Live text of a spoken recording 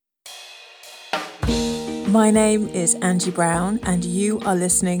My name is Angie Brown, and you are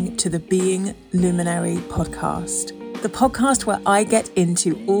listening to the Being Luminary podcast, the podcast where I get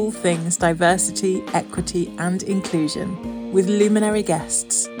into all things diversity, equity, and inclusion with luminary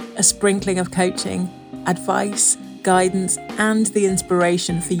guests, a sprinkling of coaching, advice, guidance, and the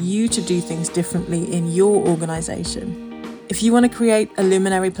inspiration for you to do things differently in your organisation. If you want to create a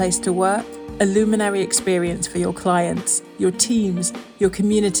luminary place to work, a luminary experience for your clients, your teams, your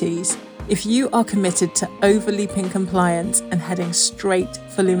communities, if you are committed to overleaping compliance and heading straight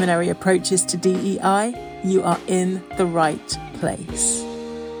for luminary approaches to DEI, you are in the right place.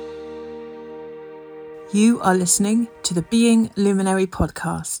 You are listening to the Being Luminary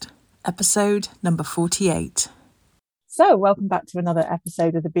podcast, episode number 48. So, welcome back to another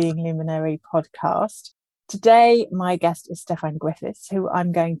episode of the Being Luminary podcast. Today, my guest is Steffan Griffiths, who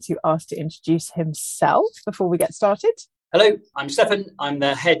I'm going to ask to introduce himself before we get started. Hello, I'm Steffan. I'm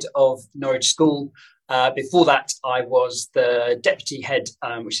the head of Norwich School. Before that, I was the deputy head,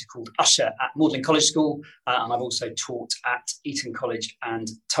 which is called Usher at Magdalen College School. And I've also taught at Eton College and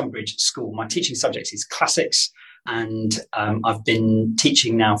Tunbridge School. My teaching subject is classics, and I've been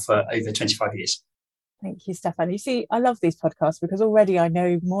teaching now for over 25 years. Thank you, Steffan. You see, I love these podcasts because already I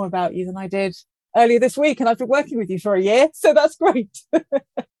know more about you than I did earlier this week, and I've been working with you for a year, so that's great.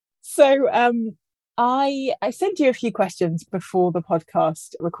 So, I sent you a few questions before the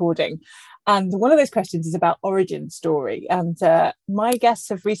podcast recording, and one of those questions is about origin story. And my guests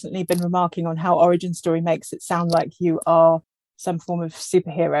have recently been remarking on how origin story makes it sound like you are some form of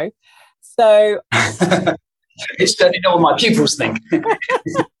superhero. So it's certainly not what my pupils think.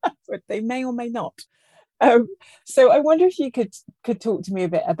 But they may or may not. So I wonder if you could talk to me a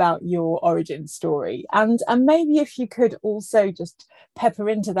bit about your origin story, and maybe if you could also just pepper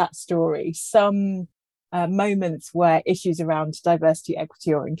into that story some moments where issues around diversity,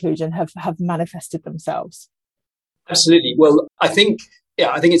 equity, or inclusion have manifested themselves. Absolutely. Well, I think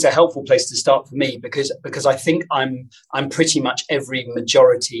it's a helpful place to start for me because I think I'm pretty much every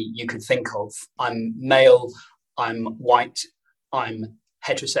majority you could think of. I'm male, I'm white, I'm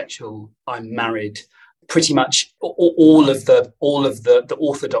heterosexual, I'm married. Pretty much all of the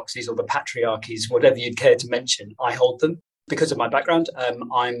orthodoxies or the patriarchies, whatever you'd care to mention, I hold them because of my background.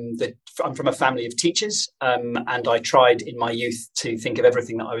 I'm from a family of teachers, and I tried in my youth to think of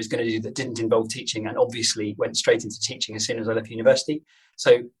everything that I was going to do that didn't involve teaching, and obviously went straight into teaching as soon as I left university.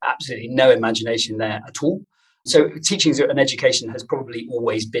 So absolutely no imagination there at all. So teaching and education has probably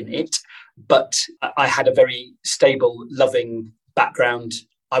always been it, but I had a very stable, loving background.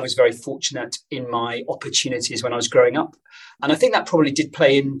 I was very fortunate in my opportunities when I was growing up. And I think that probably did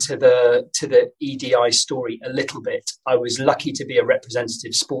play into the EDI story a little bit. I was lucky to be a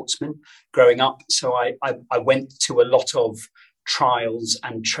representative sportsman growing up. So I went to a lot of trials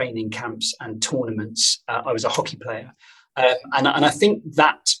and training camps and tournaments. I was a hockey player. And I think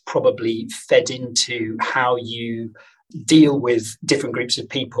that probably fed into how you deal with different groups of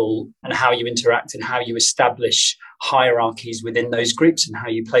people and how you interact and how you establish hierarchies within those groups and how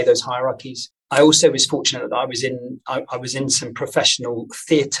you play those hierarchies. I also was fortunate that I was in some professional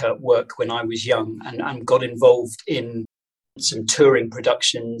theatre work when I was young and got involved in some touring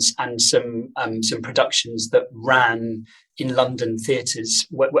productions and some productions that ran in London theatres.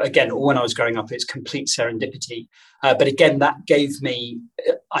 Again, when I was growing up, it's complete serendipity. But again, that gave me,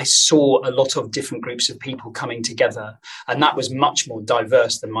 I saw a lot of different groups of people coming together, and that was much more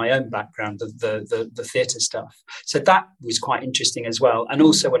diverse than my own background of the theatre stuff. So that was quite interesting as well. And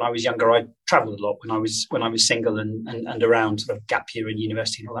also when I was younger, I travelled a lot when I was single and around sort of gap year in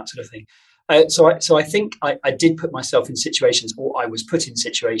university and all that sort of thing. So I think I did put myself in situations, or I was put in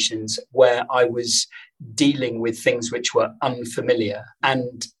situations where I was dealing with things which were unfamiliar,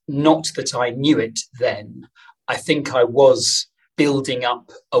 and not that I knew it then. I think I was building up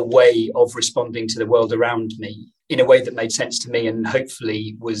a way of responding to the world around me in a way that made sense to me and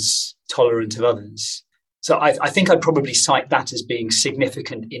hopefully was tolerant of others. So I think I'd probably cite that as being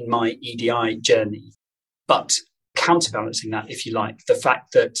significant in my EDI journey. But counterbalancing that, if you like, the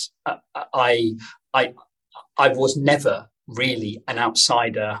fact that I was never really an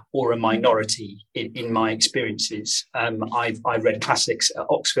outsider or a minority in my experiences. I read classics at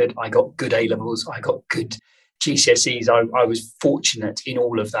Oxford. I got good A-levels. I got good GCSEs. I was fortunate in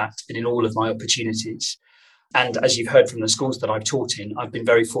all of that and in all of my opportunities. And as you've heard from the schools that I've taught in, I've been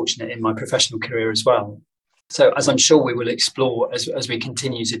very fortunate in my professional career as well. So as I'm sure we will explore as we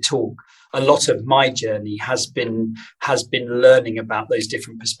continue to talk, a lot of my journey has been learning about those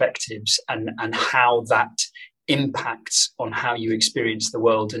different perspectives and how that impacts on how you experience the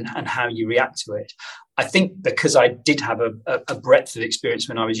world and how you react to it. I think because I did have a breadth of experience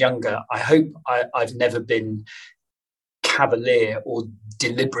when I was younger, I hope I've never been cavalier or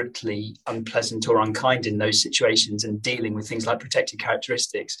deliberately unpleasant or unkind in those situations and dealing with things like protected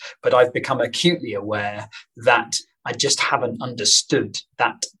characteristics. But I've become acutely aware that I just haven't understood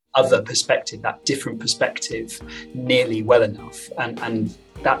that other perspective, that different perspective, nearly well enough. And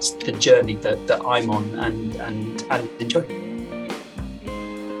that's the journey that I'm on and enjoy.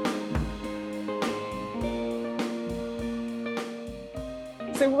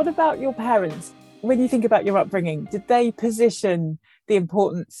 So what about your parents? When you think about your upbringing, did they position the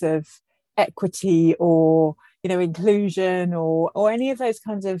importance of equity or, inclusion or any of those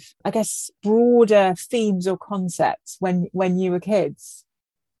kinds of, I guess, broader themes or concepts when you were kids?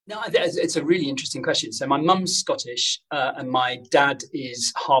 No, it's a really interesting question. So my mum's Scottish and my dad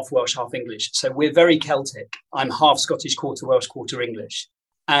is half Welsh, half English. So we're very Celtic. I'm half Scottish, quarter Welsh, quarter English.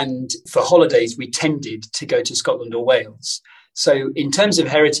 And for holidays, we tended to go to Scotland or Wales. So in terms of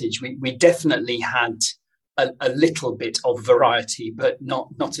heritage, we definitely had a little bit of variety, but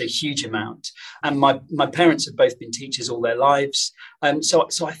not a huge amount. And my parents have both been teachers all their lives. So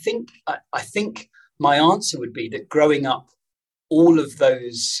I think my answer would be that growing up, all of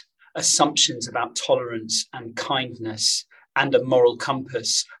those assumptions about tolerance and kindness and a moral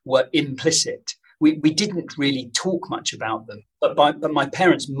compass were implicit. We didn't really talk much about them, but my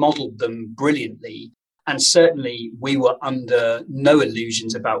parents modelled them brilliantly. And certainly we were under no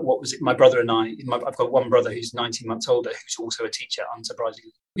illusions about what was it. My brother and I've got one brother who's 19 months older, who's also a teacher,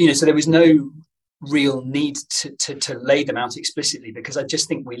 unsurprisingly. So there was no real need to lay them out explicitly, because I just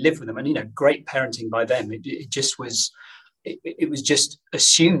think we live with them. And, great parenting by them. It just was... It was just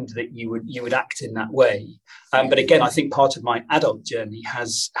assumed that you would act in that way. But again, I think part of my adult journey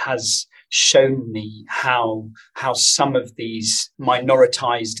has shown me how some of these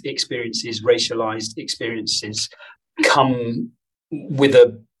minoritized experiences, racialized experiences, come with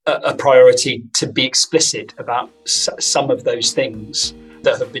a priority to be explicit about some of those things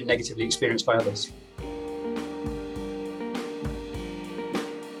that have been negatively experienced by others.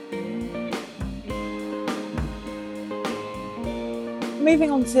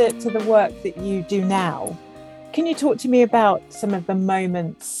 Moving on to the work that you do now, can you talk to me about some of the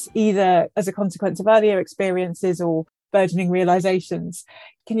moments, either as a consequence of earlier experiences or burgeoning realizations?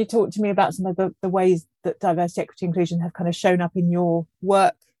 Can you talk to me about some of the ways that diversity, equity, inclusion have kind of shown up in your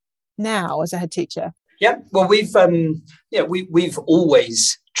work now as a head teacher? Yeah, well, we've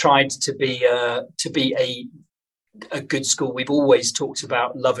always tried to be a good school. We've always talked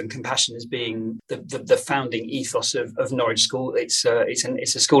about love and compassion as being the founding ethos of Norwich School. It's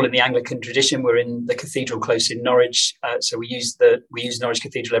a school in the Anglican tradition. We're in the Cathedral Close in Norwich, so we use Norwich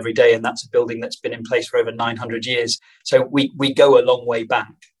Cathedral every day, and that's a building that's been in place for over 900 years. So we go a long way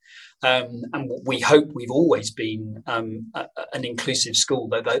back, and we hope we've always been an inclusive school,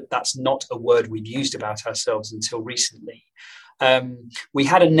 though that's not a word we've used about ourselves until recently. We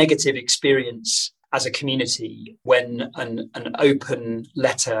had a negative experience as a community when an open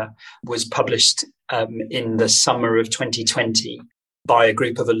letter was published in the summer of 2020 by a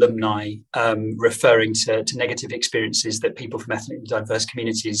group of alumni referring to negative experiences that people from ethnically diverse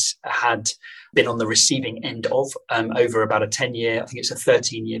communities had been on the receiving end of over about a 10-year, I think it's a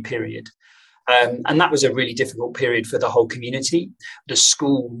 13-year period. And that was a really difficult period for the whole community. The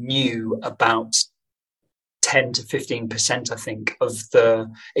school knew about 10 to 15%, I think, of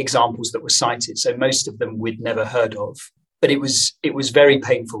the examples that were cited. So most of them we'd never heard of. But it was very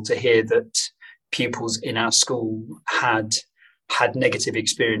painful to hear that pupils in our school had negative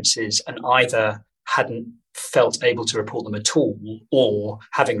experiences and either hadn't felt able to report them at all, or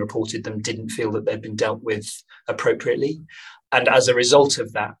having reported them, didn't feel that they'd been dealt with appropriately. And as a result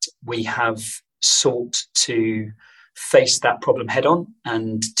of that, we have sought to face that problem head on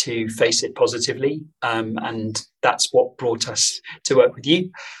and to face it positively. And that's what brought us to work with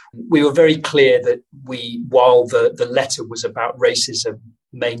you. We were very clear that while the letter was about racism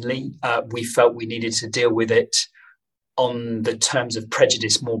mainly, we felt we needed to deal with it on the terms of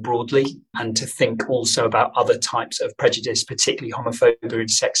prejudice more broadly, and to think also about other types of prejudice, particularly homophobia and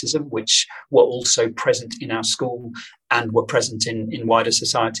sexism, which were also present in our school and were present in wider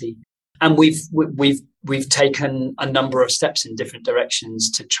society. And we've taken a number of steps in different directions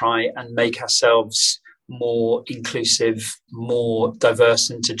to try and make ourselves more inclusive, more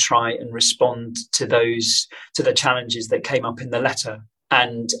diverse, and to try and respond to the challenges that came up in the letter.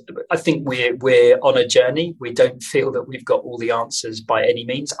 And I think we're on a journey. We don't feel that we've got all the answers by any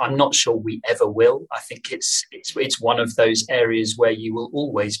means. I'm not sure we ever will. I think it's one of those areas where you will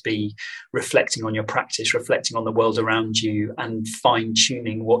always be reflecting on your practice, reflecting on the world around you, and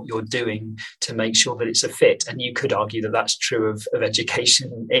fine-tuning what you're doing to make sure that it's a fit. And you could argue that that's true of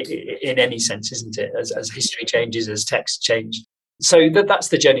education in any sense, isn't it? As history changes, as texts change. So that's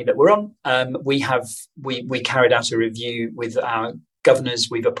the journey that we're on. We carried out a review with our governors.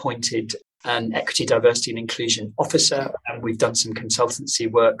 We've appointed an equity, diversity and inclusion officer, and we've done some consultancy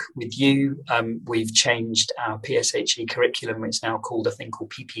work with you. We've changed our PSHE curriculum. It's now called a thing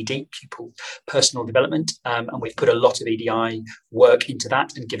called PPD, Pupil Personal Development, and we've put a lot of EDI work into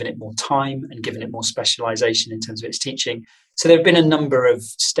that and given it more time and given it more specialisation in terms of its teaching. So there have been a number of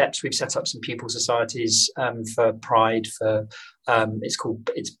steps. We've set up some pupil societies for Pride, for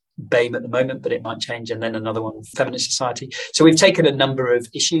it's BAME at the moment, but it might change, and then another one, Feminist Society. So we've taken a number of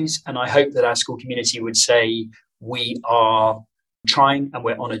issues, and I hope that our school community would say we are trying and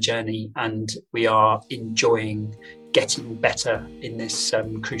we're on a journey and we are enjoying getting better in this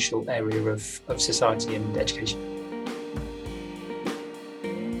crucial area of society and education.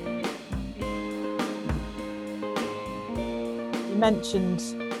 You mentioned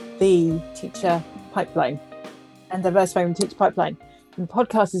the teacher pipeline and diversifying the teacher pipeline. And the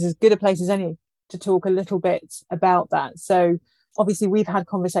podcast is as good a place as any to talk a little bit about that. So obviously we've had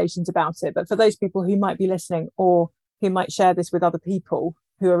conversations about it, but for those people who might be listening or who might share this with other people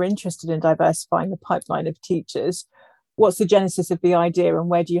who are interested in diversifying the pipeline of teachers, what's the genesis of the idea and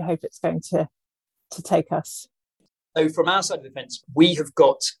where do you hope it's going to take us? So from our side of the fence, we have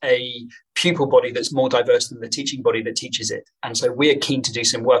got a pupil body that's more diverse than the teaching body that teaches it. And so we're keen to do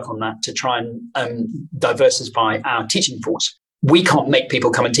some work on that to try and diversify our teaching force. We can't make people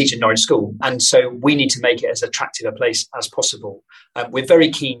come and teach at Norwich School. And so we need to make it as attractive a place as possible. We're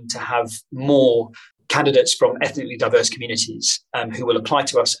very keen to have more candidates from ethnically diverse communities who will apply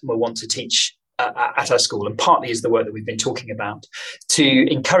to us and will want to teach at our school. And partly is the work that we've been talking about.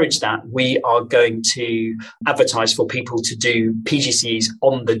 To encourage that, we are going to advertise for people to do PGCEs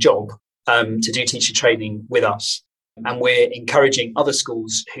on the job, to do teacher training with us. And we're encouraging other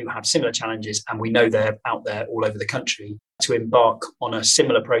schools who have similar challenges, and we know they're out there all over the country, to embark on a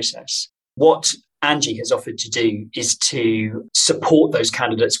similar process. What Angie has offered to do is to support those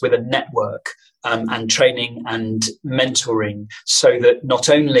candidates with a network and training and mentoring, so that not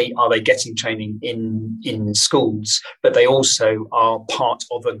only are they getting training in schools, but they also are part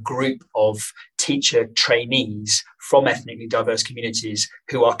of a group of teacher trainees from ethnically diverse communities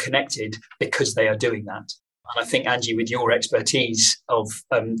who are connected because they are doing that. And I think, Angie, with your expertise of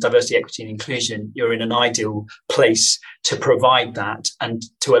diversity, equity and inclusion, you're in an ideal place to provide that and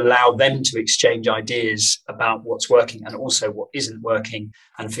to allow them to exchange ideas about what's working and also what isn't working,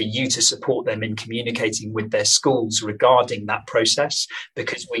 and for you to support them in communicating with their schools regarding that process,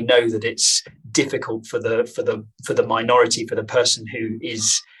 because we know that it's difficult for the minority, for the person who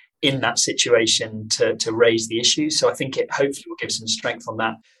is in that situation to raise the issue. So I think it hopefully will give some strength on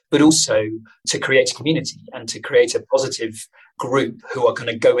that, but also to create a community and to create a positive group who are going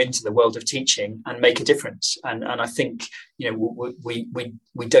to go into the world of teaching and make a difference. And I think,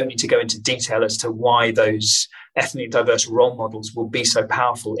 we don't need to go into detail as to why those ethnically diverse role models will be so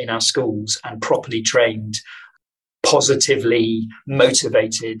powerful in our schools, and properly trained, positively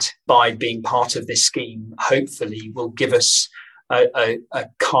motivated by being part of this scheme, hopefully will give us a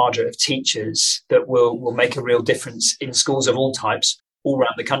cadre of teachers that will make a real difference in schools of all types all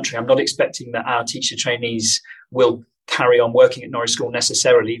around the country. I'm not expecting that our teacher trainees will carry on working at Norwich School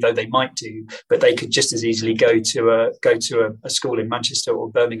necessarily, though they might do, but they could just as easily go to a school in Manchester or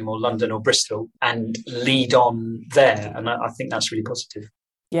Birmingham or London or Bristol and lead on there. And I think that's really positive.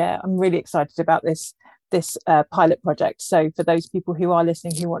 Yeah, I'm really excited about this pilot project. So for those people who are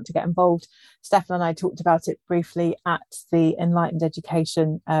listening who want to get involved, Steffan and I talked about it briefly at the Enlightened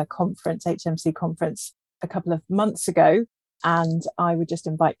Education conference, HMC conference, a couple of months ago. And I would just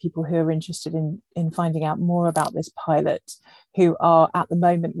invite people who are interested in finding out more about this pilot, who are at the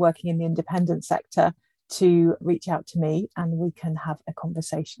moment working in the independent sector, to reach out to me and we can have a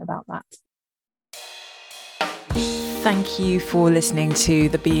conversation about that. Thank you for listening to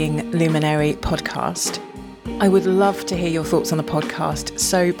the Being Luminary podcast. I would love to hear your thoughts on the podcast,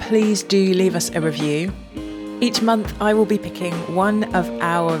 so please do leave us a review. Each month I will be picking one of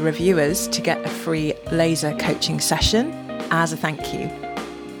our reviewers to get a free laser coaching session as a thank you.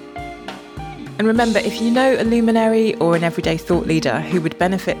 And remember, if you know a luminary or an everyday thought leader who would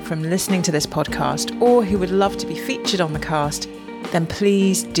benefit from listening to this podcast, or who would love to be featured on the cast, then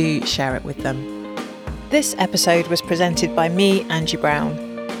please do share it with them. This episode was presented by me, Angie Brown.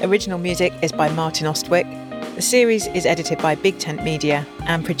 Original music is by Martin Ostwick. The series is edited by Big Tent Media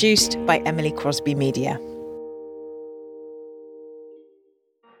and produced by Emily Crosby Media.